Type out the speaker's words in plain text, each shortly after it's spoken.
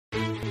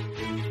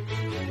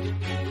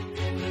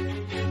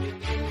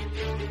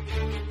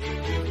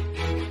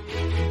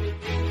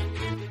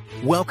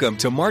Welcome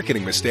to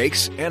Marketing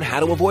Mistakes and How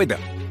to Avoid Them,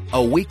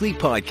 a weekly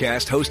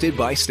podcast hosted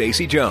by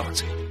Stacey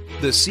Jones,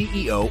 the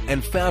CEO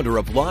and founder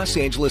of Los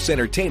Angeles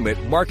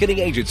entertainment marketing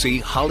agency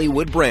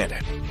Hollywood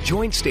Branded.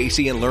 Join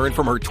Stacey and learn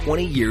from her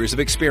 20 years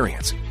of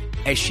experience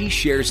as she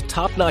shares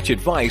top-notch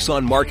advice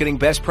on marketing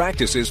best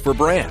practices for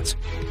brands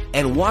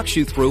and walks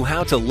you through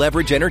how to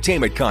leverage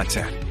entertainment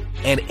content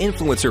and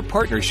influencer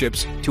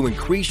partnerships to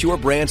increase your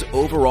brand's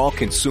overall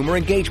consumer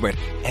engagement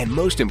and,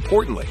 most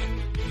importantly,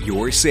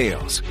 your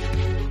sales.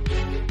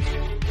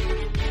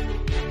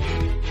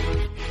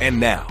 And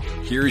now,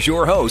 here's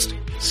your host,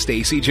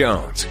 Stacey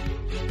Jones.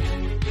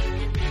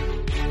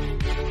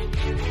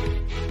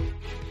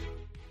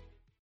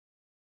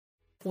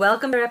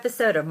 Welcome to our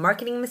episode of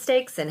Marketing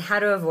Mistakes and How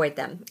to Avoid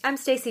Them. I'm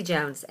Stacey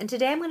Jones, and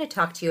today I'm going to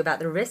talk to you about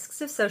the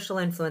risks of social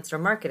influencer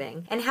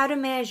marketing and how to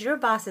manage your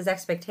boss's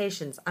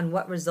expectations on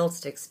what results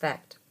to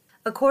expect.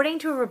 According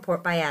to a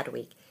report by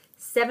Adweek,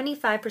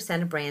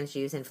 75% of brands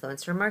use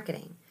influencer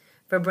marketing.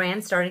 For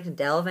brands starting to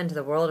delve into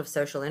the world of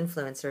social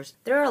influencers,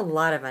 there are a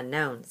lot of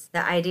unknowns.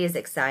 The idea is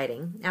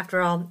exciting.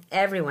 After all,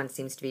 everyone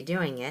seems to be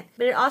doing it,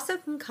 but it also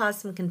can cause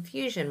some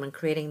confusion when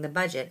creating the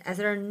budget, as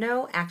there are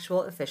no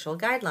actual official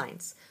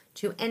guidelines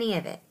to any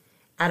of it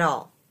at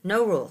all.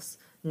 No rules.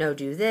 No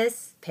do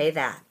this, pay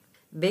that.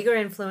 Bigger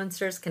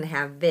influencers can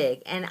have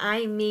big, and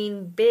I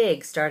mean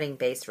big, starting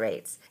base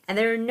rates, and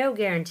there are no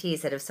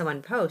guarantees that if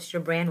someone posts,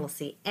 your brand will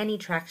see any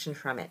traction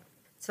from it.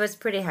 So it's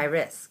pretty high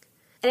risk.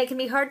 And it can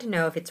be hard to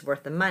know if it's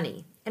worth the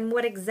money and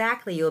what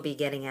exactly you'll be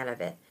getting out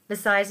of it,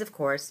 besides, of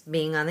course,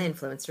 being on the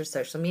influencer's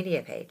social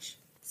media page.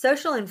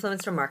 Social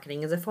influencer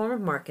marketing is a form of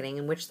marketing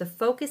in which the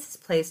focus is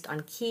placed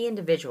on key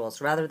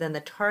individuals rather than the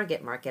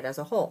target market as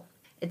a whole.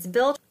 It's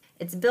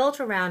built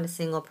around a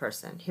single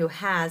person who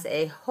has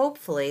a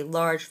hopefully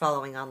large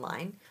following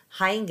online,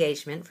 high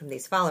engagement from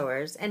these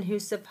followers, and who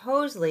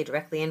supposedly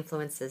directly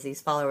influences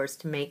these followers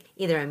to make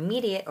either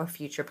immediate or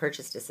future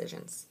purchase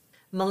decisions.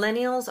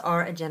 Millennials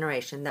are a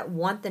generation that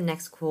want the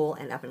next cool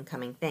and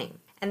up-and-coming thing,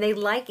 and they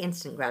like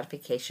instant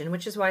gratification,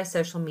 which is why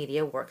social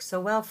media works so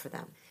well for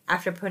them.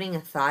 After putting a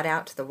thought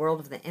out to the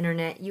world of the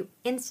internet, you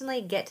instantly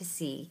get to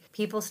see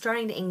people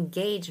starting to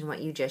engage in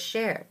what you just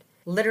shared.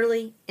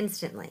 Literally,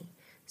 instantly.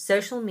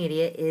 Social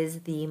media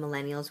is the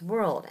millennials'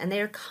 world, and they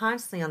are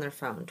constantly on their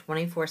phone,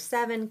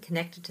 24/7,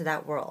 connected to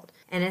that world.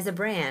 And as a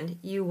brand,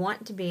 you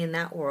want to be in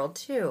that world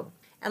too.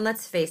 And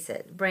let's face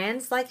it,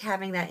 brands like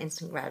having that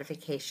instant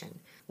gratification,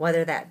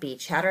 whether that be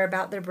chatter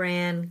about their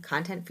brand,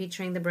 content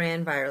featuring the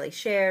brand virally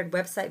shared,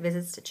 website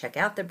visits to check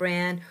out the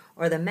brand,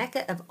 or the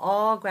mecca of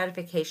all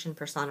gratification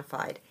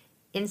personified,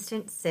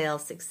 instant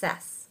sales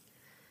success.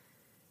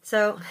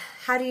 So,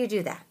 how do you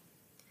do that?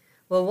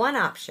 Well, one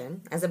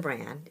option as a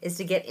brand is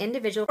to get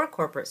individual or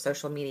corporate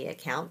social media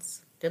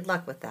accounts. Good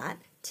luck with that.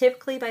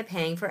 Typically by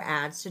paying for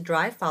ads to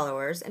drive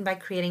followers and by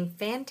creating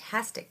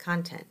fantastic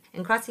content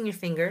and crossing your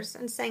fingers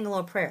and saying a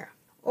little prayer.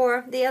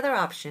 Or the other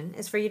option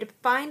is for you to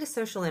find a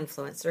social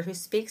influencer who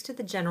speaks to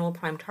the general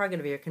prime target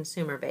of your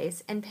consumer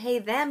base and pay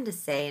them to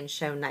say and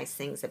show nice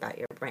things about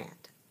your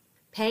brand.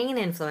 Paying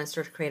an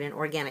influencer to create an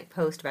organic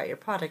post about your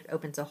product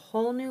opens a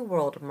whole new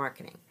world of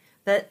marketing.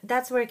 But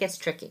that's where it gets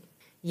tricky.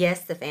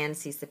 Yes, the fan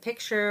sees the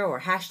picture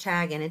or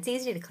hashtag and it's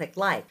easy to click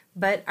like,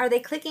 but are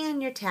they clicking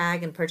on your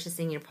tag and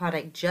purchasing your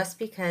product just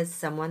because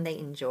someone they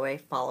enjoy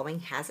following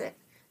has it?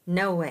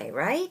 No way,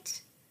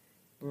 right?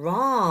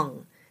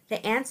 Wrong.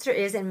 The answer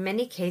is, in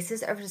many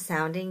cases, a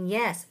resounding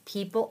yes.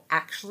 People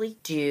actually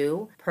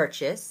do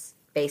purchase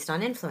based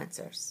on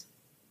influencers,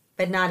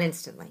 but not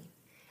instantly.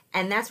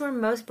 And that's where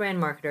most brand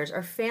marketers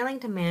are failing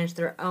to manage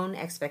their own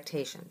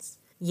expectations.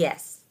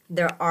 Yes,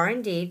 there are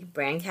indeed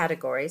brand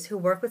categories who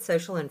work with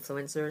social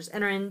influencers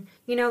and are in,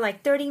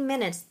 like 30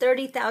 minutes,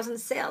 30,000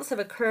 sales have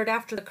occurred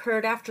after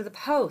the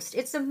post.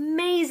 It's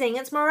amazing.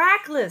 It's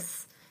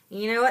miraculous.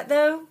 You know what,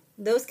 though?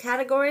 Those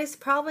categories,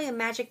 probably a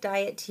magic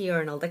diet tea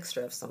or an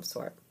elixir of some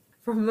sort.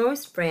 For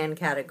most brand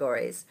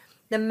categories,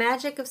 the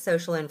magic of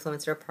social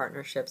influencer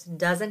partnerships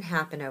doesn't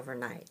happen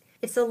overnight.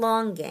 It's a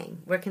long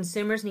game where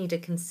consumers need to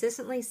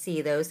consistently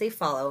see those they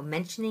follow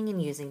mentioning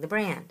and using the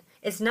brand.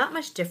 It's not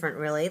much different,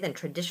 really, than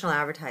traditional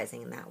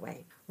advertising in that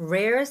way.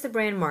 Rare is the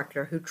brand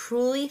marketer who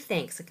truly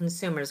thinks a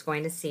consumer is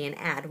going to see an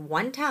ad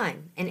one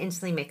time and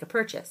instantly make a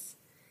purchase.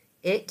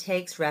 It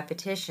takes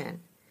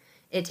repetition.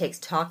 It takes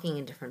talking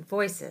in different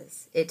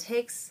voices. It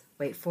takes,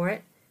 wait for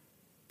it,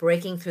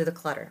 breaking through the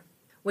clutter.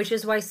 Which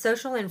is why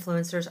social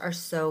influencers are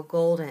so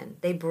golden.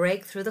 They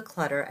break through the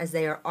clutter as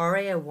they are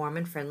already a warm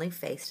and friendly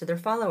face to their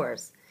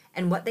followers.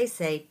 And what they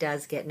say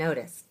does get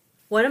noticed.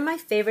 One of my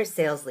favorite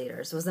sales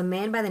leaders was a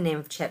man by the name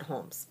of Chet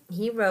Holmes.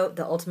 He wrote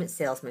The Ultimate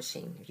Sales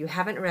Machine. If you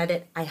haven't read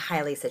it, I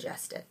highly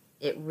suggest it.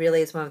 It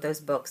really is one of those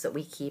books that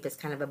we keep as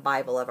kind of a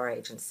Bible of our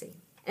agency.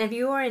 And if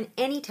you are in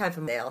any type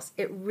of sales,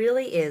 it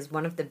really is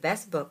one of the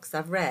best books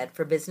I've read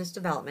for business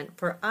development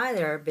for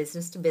either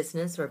business to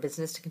business or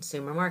business to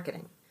consumer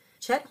marketing.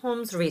 Chet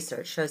Holmes'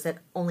 research shows that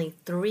only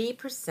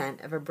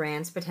 3% of a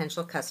brand's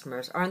potential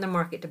customers are in the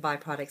market to buy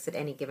products at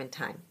any given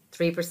time.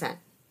 3%.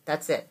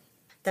 That's it.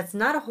 That's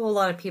not a whole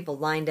lot of people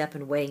lined up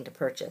and waiting to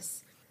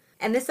purchase.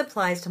 And this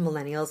applies to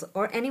millennials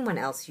or anyone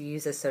else who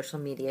uses social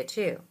media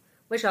too,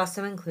 which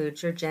also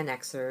includes your Gen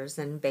Xers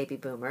and baby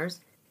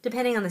boomers,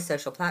 depending on the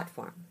social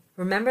platform.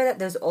 Remember that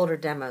those older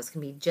demos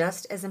can be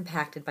just as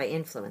impacted by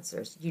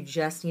influencers. You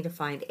just need to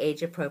find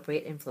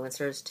age-appropriate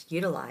influencers to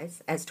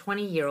utilize, as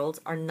 20-year-olds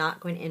are not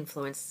going to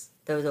influence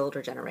those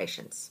older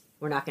generations.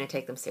 We're not going to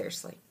take them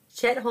seriously.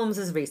 Chet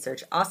Holmes'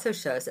 research also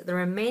shows that the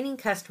remaining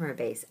customer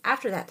base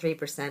after that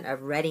 3%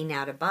 of ready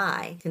now to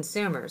buy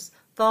consumers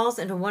falls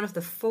into one of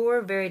the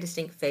 4 very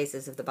distinct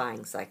phases of the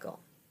buying cycle.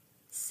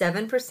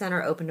 7%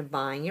 are open to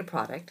buying your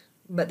product,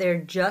 but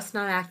they're just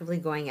not actively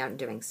going out and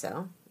doing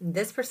so.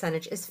 This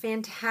percentage is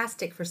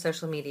fantastic for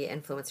social media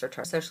influencer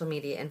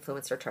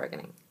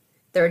targeting.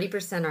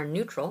 30% are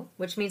neutral,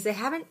 which means they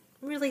haven't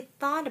really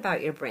thought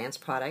about your brand's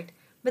product,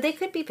 but they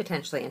could be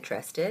potentially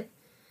interested.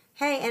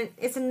 Hey, and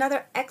it's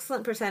another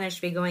excellent percentage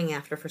to be going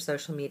after for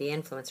social media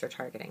influencer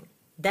targeting.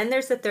 Then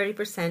there's the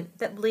 30%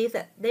 that believe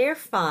that they're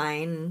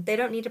fine, they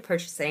don't need to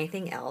purchase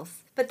anything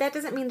else, but that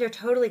doesn't mean they're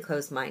totally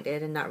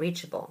closed-minded and not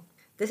reachable.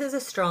 This is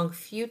a strong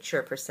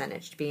future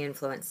percentage to be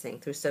influencing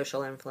through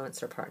social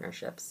influencer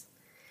partnerships.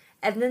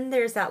 And then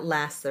there's that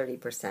last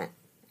 30%.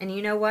 And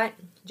you know what?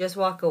 Just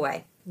walk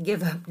away.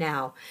 Give up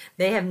now.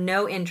 They have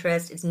no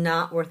interest. It's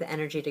not worth the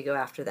energy to go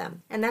after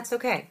them. And that's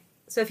okay.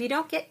 So if you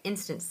don't get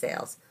instant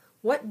sales,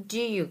 what do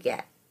you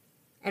get?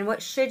 And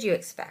what should you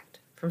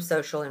expect from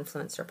social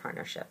influencer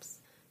partnerships?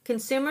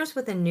 Consumers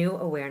with a new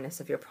awareness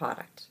of your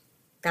product.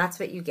 That's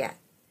what you get.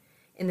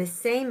 In the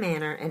same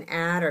manner an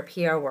ad or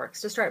PR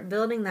works to start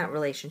building that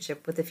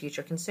relationship with the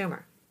future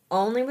consumer.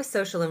 Only with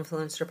social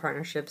influencer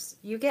partnerships,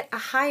 you get a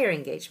higher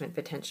engagement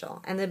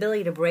potential and the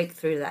ability to break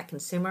through to that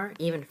consumer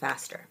even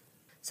faster.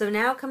 So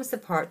now comes the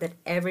part that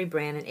every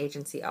brand and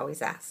agency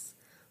always asks.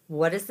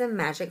 What is the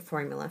magic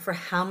formula for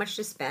how much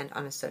to spend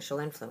on a social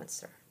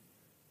influencer?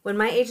 When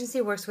my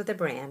agency works with a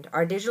brand,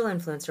 our digital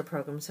influencer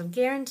programs have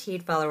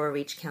guaranteed follower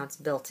reach counts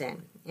built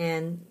in,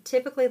 and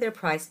typically they're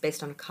priced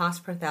based on a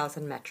cost per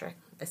thousand metric,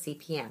 a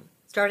CPM,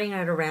 starting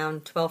at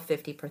around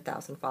 $12.50 per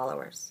thousand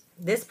followers.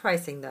 This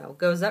pricing, though,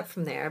 goes up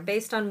from there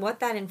based on what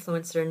that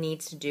influencer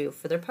needs to do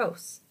for their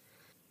posts.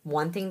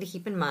 One thing to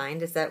keep in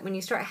mind is that when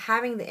you start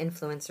having the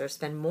influencer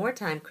spend more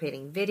time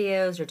creating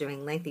videos or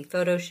doing lengthy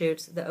photo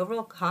shoots, the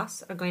overall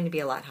costs are going to be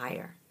a lot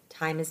higher.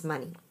 Time is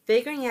money.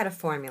 Figuring out a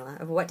formula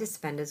of what to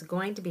spend is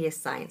going to be a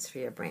science for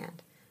your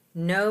brand.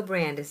 No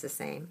brand is the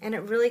same, and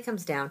it really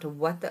comes down to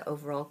what the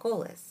overall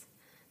goal is.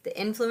 The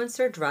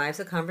influencer drives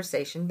a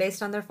conversation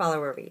based on their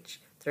follower reach,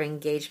 their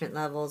engagement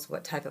levels,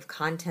 what type of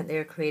content they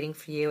are creating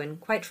for you, and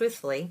quite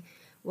truthfully,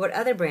 what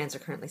other brands are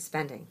currently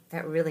spending.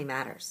 That really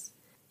matters.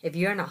 If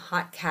you're in a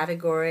hot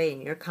category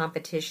and your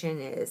competition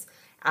is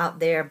out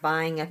there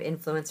buying up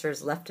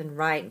influencers left and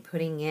right and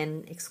putting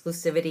in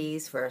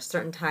exclusivities for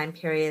certain time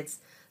periods,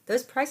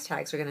 those price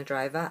tags are going to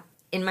drive up.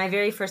 In my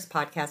very first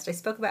podcast, I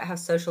spoke about how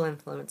social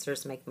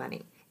influencers make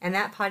money. And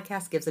that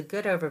podcast gives a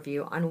good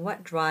overview on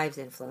what drives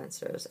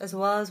influencers, as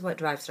well as what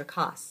drives their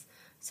costs.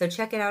 So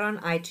check it out on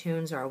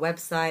iTunes or our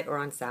website or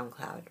on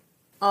SoundCloud.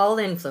 All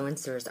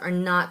influencers are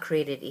not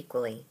created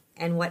equally,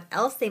 and what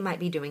else they might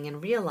be doing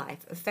in real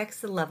life affects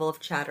the level of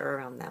chatter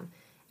around them,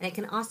 and it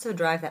can also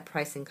drive that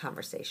pricing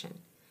conversation.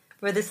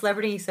 For the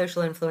celebrity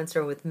social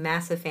influencer with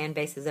massive fan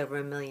bases over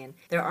 1 million,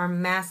 there are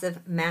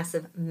massive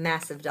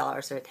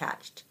dollars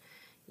attached.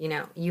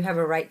 You have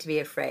a right to be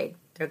afraid.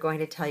 They're going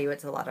to tell you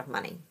it's a lot of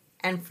money.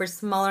 And for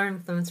smaller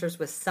influencers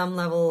with some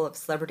level of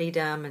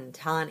celebritydom and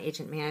talent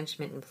agent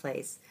management in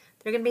place,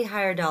 they're going to be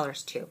higher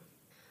dollars too.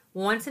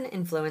 Once an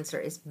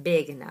influencer is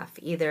big enough,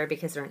 either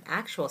because they're an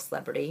actual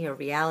celebrity, a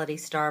reality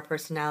star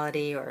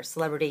personality, or a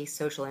celebrity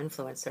social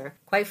influencer,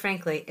 quite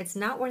frankly, it's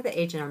not worth the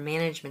agent or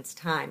management's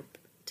time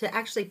to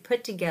actually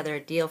put together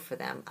a deal for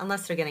them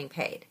unless they're getting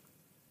paid.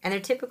 And their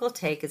typical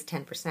take is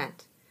 10%.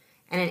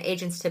 And an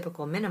agent's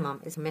typical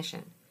minimum is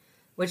commission,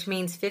 which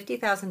means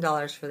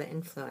 $50,000 for the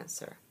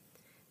influencer.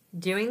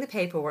 Doing the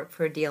paperwork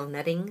for a deal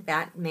netting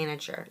that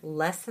manager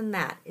less than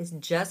that is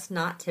just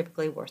not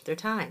typically worth their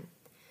time.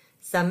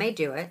 Some may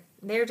do it,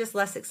 they're just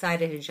less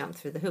excited to jump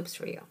through the hoops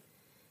for you.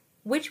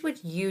 Which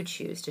would you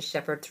choose to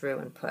shepherd through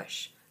and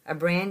push? A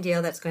brand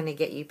deal that's going to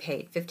get you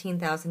paid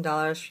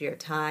 $15,000 for your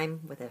time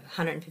with a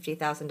 $150,000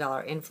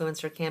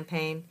 influencer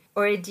campaign,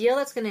 or a deal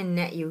that's going to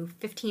net you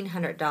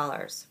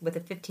 $1,500 with a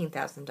 $15,000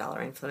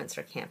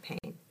 influencer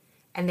campaign,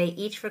 and they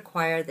each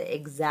require the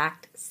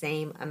exact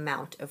same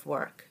amount of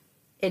work?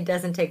 It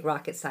doesn't take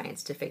rocket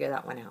science to figure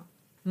that one out.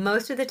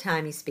 Most of the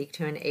time you speak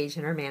to an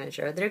agent or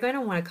manager, they're going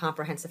to want a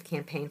comprehensive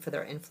campaign for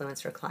their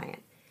influencer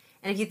client.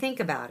 And if you think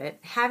about it,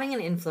 having an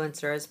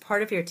influencer as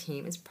part of your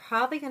team is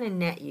probably going to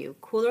net you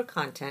cooler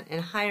content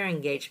and higher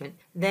engagement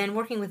than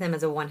working with them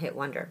as a one-hit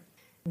wonder.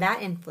 That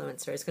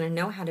influencer is going to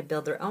know how to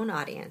build their own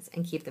audience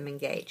and keep them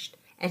engaged.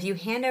 And if you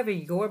hand over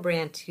your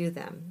brand to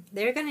them,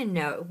 they're going to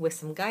know with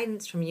some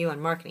guidance from you on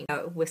marketing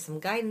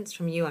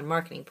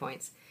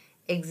points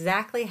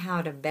exactly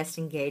how to best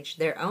engage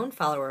their own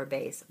follower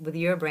base with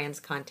your brand's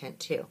content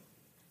too.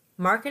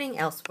 Marketing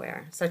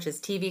elsewhere, such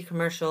as TV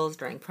commercials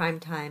during prime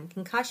time,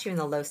 can cost you in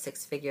the low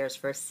six figures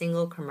for a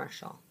single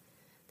commercial.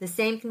 The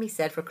same can be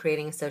said for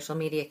creating a social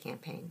media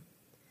campaign.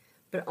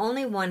 But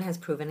only one has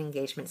proven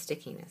engagement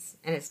stickiness,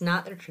 and it's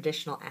not the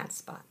traditional ad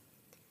spot.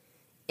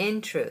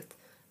 In truth,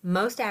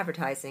 most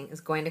advertising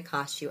is going to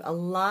cost you a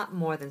lot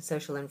more than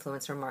social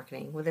influencer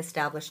marketing with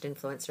established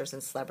influencers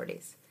and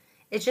celebrities.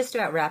 It's just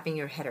about wrapping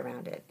your head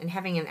around it and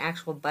having an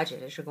actual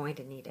budget as you're going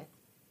to need it.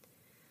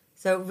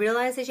 So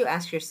realize as you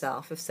ask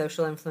yourself if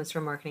social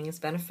influencer marketing is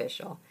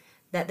beneficial,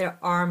 that there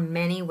are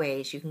many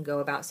ways you can go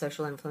about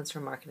social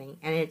influencer marketing,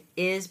 and it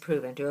is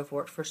proven to have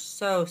worked for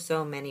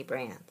so many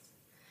brands.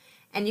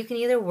 And you can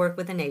either work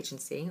with an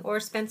agency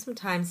or spend some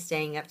time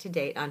staying up to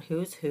date on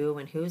who's who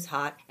and who's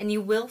hot, and you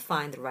will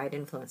find the right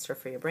influencer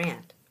for your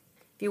brand.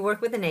 If you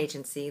work with an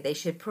agency, they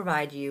should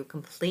provide you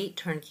complete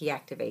turnkey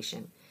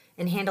activation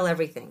and handle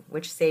everything,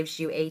 which saves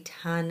you a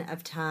ton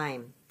of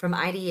time. From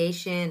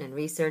ideation and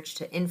research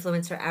to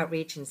influencer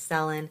outreach and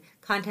sell-in,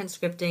 content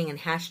scripting and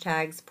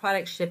hashtags,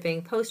 product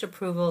shipping, post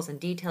approvals, and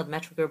detailed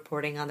metric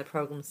reporting on the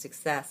program's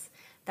success,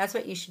 that's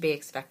what you should be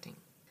expecting.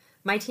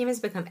 My team has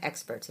become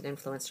experts at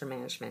influencer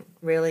management.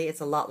 Really,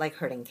 it's a lot like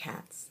herding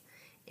cats.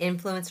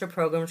 Influencer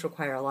programs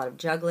require a lot of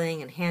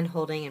juggling and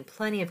hand-holding and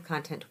plenty of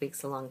content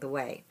tweaks along the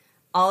way,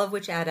 all of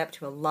which add up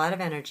to a lot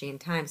of energy and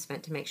time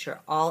spent to make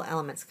sure all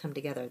elements come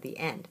together at the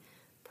end,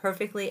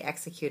 perfectly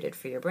executed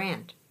for your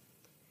brand.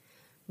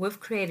 We've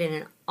created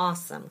an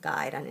awesome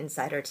guide on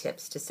insider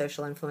tips to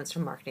social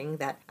influencer marketing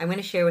that I'm going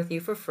to share with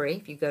you for free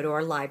if you go to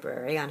our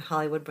library on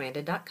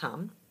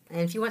HollywoodBranded.com.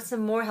 And if you want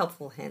some more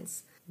helpful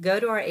hints, go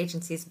to our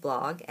agency's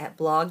blog at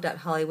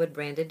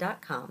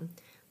blog.hollywoodbranded.com,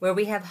 where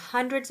we have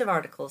hundreds of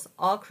articles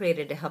all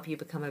created to help you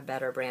become a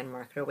better brand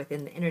marketer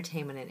within the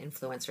entertainment and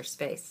influencer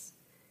space.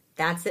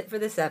 That's it for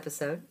this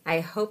episode. I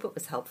hope it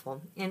was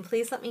helpful, and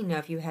please let me know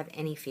if you have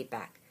any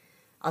feedback.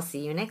 I'll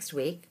see you next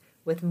week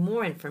with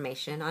more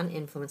information on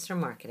influencer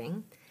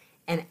marketing.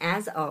 And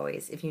as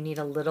always, if you need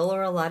a little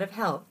or a lot of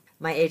help,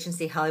 my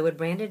agency Hollywood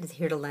Branded is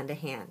here to lend a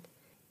hand.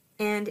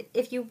 And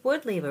if you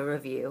would leave a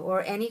review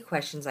or any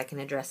questions I can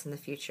address in the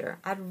future,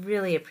 I'd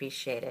really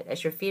appreciate it,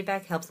 as your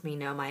feedback helps me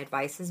know my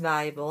advice is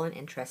valuable and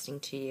interesting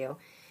to you,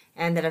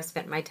 and that I've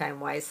spent my time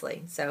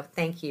wisely. So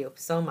thank you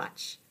so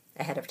much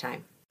ahead of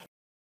time.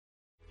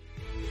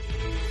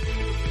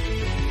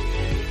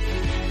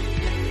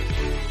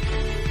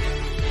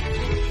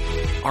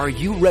 Are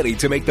you ready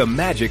to make the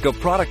magic of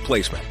product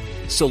placement,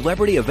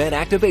 celebrity event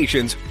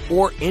activations,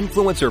 or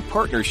influencer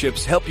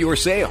partnerships help your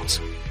sales?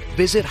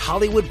 Visit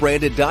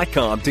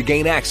HollywoodBranded.com to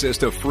gain access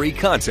to free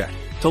content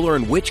to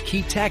learn which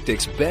key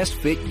tactics best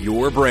fit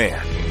your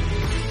brand.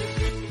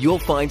 You'll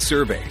find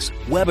surveys,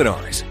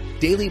 webinars,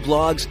 daily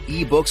blogs,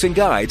 ebooks, and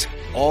guides,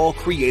 all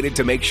created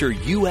to make sure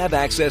you have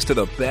access to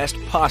the best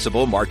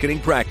possible marketing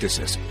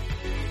practices.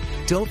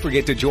 Don't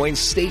forget to join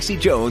Stacey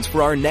Jones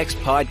for our next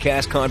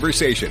podcast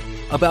conversation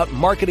about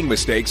marketing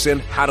mistakes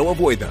and how to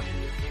avoid them.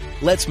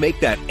 Let's make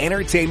that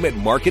entertainment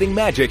marketing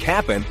magic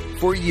happen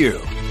for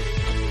you.